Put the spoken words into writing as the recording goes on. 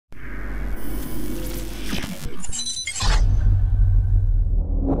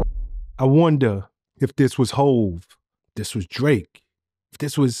I wonder if this was Hove, this was Drake, if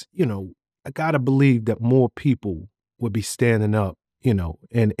this was, I gotta believe that more people would be standing up,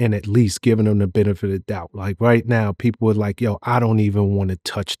 and at least giving them the benefit of the doubt. Like right now, people are like, yo, I don't even want to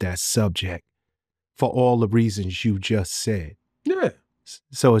touch that subject for all the reasons you just said. Yeah.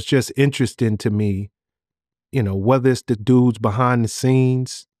 So it's just interesting to me, whether it's the dudes behind the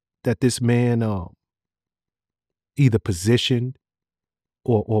scenes that this man either positioned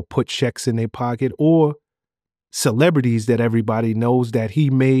or put checks in their pocket, or celebrities that everybody knows that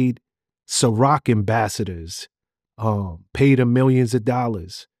he made Ciroc ambassadors, paid them millions of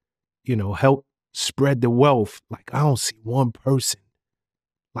dollars, help spread the wealth. Like, I don't see one person,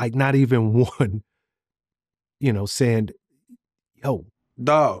 like not even one, saying, yo,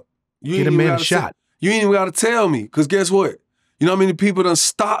 dog, get a man a shot. You ain't even got to tell me, because guess what? You know how many people done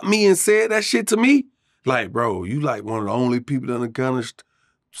stopped me and said that shit to me? Like, bro, you like one of the only people that done kind of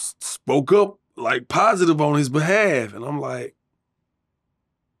spoke up like positive on his behalf. And I'm like,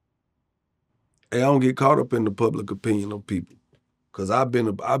 hey, I don't get caught up in the public opinion of people, because I've been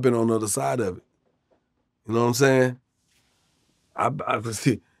on the other side of it. You know what I'm saying?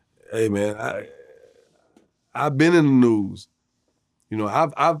 Hey man, I've been in the news.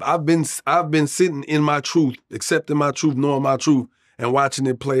 I've been sitting in my truth, accepting my truth, knowing my truth, and watching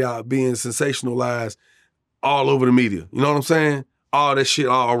it play out, being sensationalized all over the media. You know what I'm saying? All that shit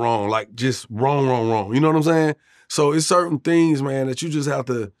all wrong, like just wrong. You know what I'm saying? So it's certain things, man, that you just have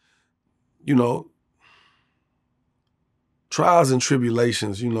to, trials and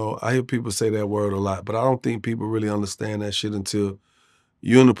tribulations, I hear people say that word a lot, but I don't think people really understand that shit until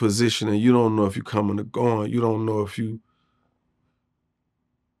you're in a position and you don't know if you're coming or going. You don't know if you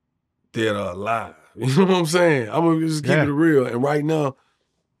dead or alive. You know what I'm saying? I'm gonna just keep it real. And right now,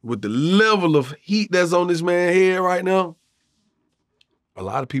 with the level of heat that's on this man's head right now, a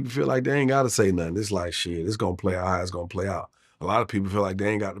lot of people feel like they ain't gotta say nothing. It's like, shit, it's gonna play out how it's gonna play out. A lot of people feel like they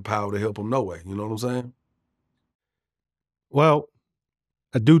ain't got the power to help them no way. You know what I'm saying? Well,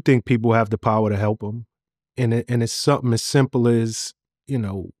 I do think people have the power to help them. And it's something as simple as,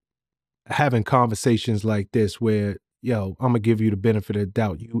 having conversations like this where, yo, I'm gonna give you the benefit of the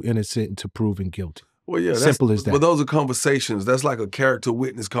doubt. You innocent until proven guilty. Well, yeah, simple as that. But those are conversations. That's like a character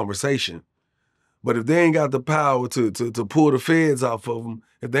witness conversation. But if they ain't got the power to pull the feds off of them,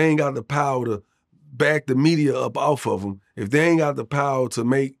 if they ain't got the power to back the media up off of them, if they ain't got the power to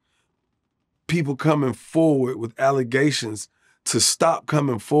make people coming forward with allegations to stop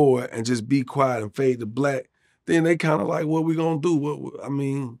coming forward and just be quiet and fade to black, then they kind of like, what we gonna do?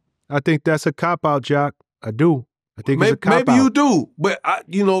 I think that's a cop-out, Jock. I do. I think it's a cop-out. Maybe you do, but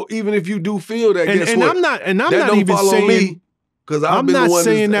even if you do feel that, guess what? I'm not even saying, because I'm not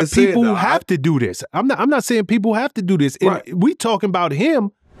saying that people have to do this. I'm not saying people have to do this. Right. We talking about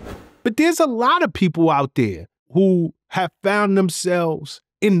him, but there's a lot of people out there who have found themselves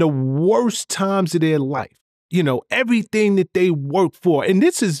in the worst times of their life. Everything that they work for, and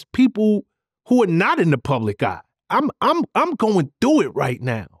this is people who are not in the public eye. I'm going through it right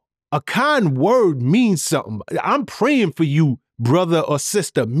now. A kind word means something. I'm praying for you, brother or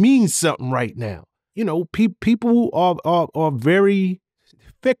sister, means something right now. People are very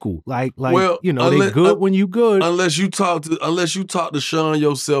fickle. Well, they good when you good. Unless you talk to Sean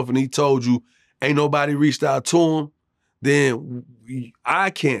yourself and he told you ain't nobody reached out to him, then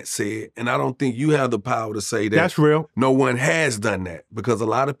I can't say it, and I don't think you have the power to say that. That's real. No one has done that, because a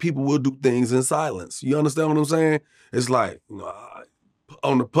lot of people will do things in silence. You understand what I'm saying? It's like,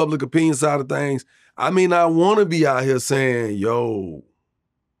 on the public opinion side of things, I mean, I want to be out here saying, yo,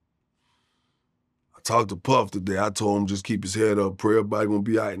 I talked to Puff today. I told him just keep his head up, pray everybody gonna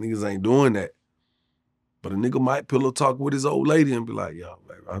be all right. Niggas ain't doing that. But a nigga might pillow talk with his old lady and be like, yo,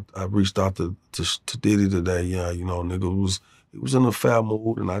 baby, I reached out to Diddy today. Yeah, nigga was in a foul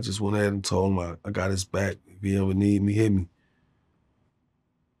mood, and I just went ahead and told him I got his back. If he ever need me, hit me.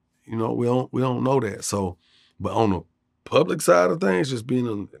 We don't know that. So, but on the public side of things, just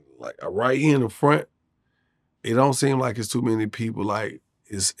being like right here in the front, it don't seem like it's too many people like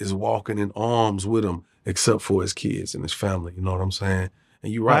is walking in arms with him, except for his kids and his family. You know what I'm saying?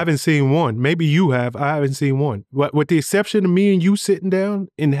 And you're right. I haven't seen one. Maybe you have. I haven't seen one. With the exception of me and you sitting down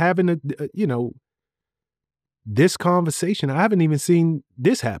and having this conversation, I haven't even seen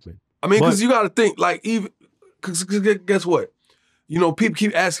this happen. I mean, because you got to think, like, because guess what? People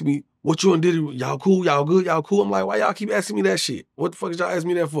keep asking me, what you and Diddy, y'all cool, y'all good, y'all cool? I'm like, why y'all keep asking me that shit? What the fuck did y'all ask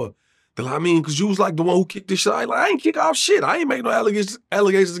me that for? They're like, because you was like the one who kicked this shit. I ain't kick off shit. I ain't make no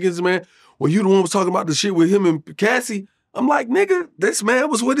allegations against the man. Well, you the one who was talking about the shit with him and Cassie. I'm like, nigga, this man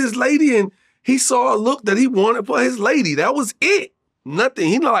was with his lady and he saw a look that he wanted for his lady. That was it. Nothing.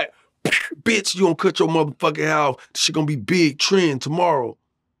 He like, bitch, you gonna cut your motherfucking hair off. Shit gonna be big, trend tomorrow.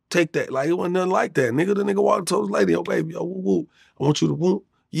 Take that. Like, it wasn't nothing like that. Nigga, the nigga walked and told his lady, oh, baby, yo, woo, woo. I want you to woo.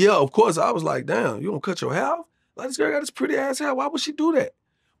 Yeah, of course, I was like, damn, you gonna cut your hair off? Like, this girl got this pretty ass hair. Why would she do that?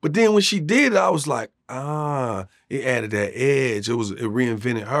 But then when she did it, I was like, it added that edge. It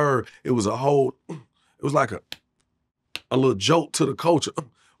reinvented her. It was like a little joke to the culture.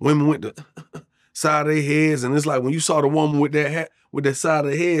 Women went to side of their heads, and it's like when you saw the woman with that hat, with that side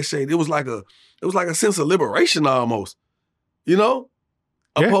of the head shade, it was like a sense of liberation almost, you know?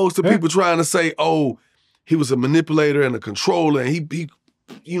 Yeah, opposed to people trying to say, oh, he was a manipulator and a controller, and he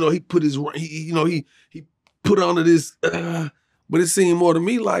put his, he put under this, but it seemed more to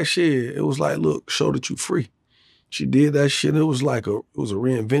me like shit. It was like, look, show that you free. She did that shit. It was a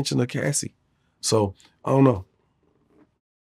reinvention of Cassie. So I don't know.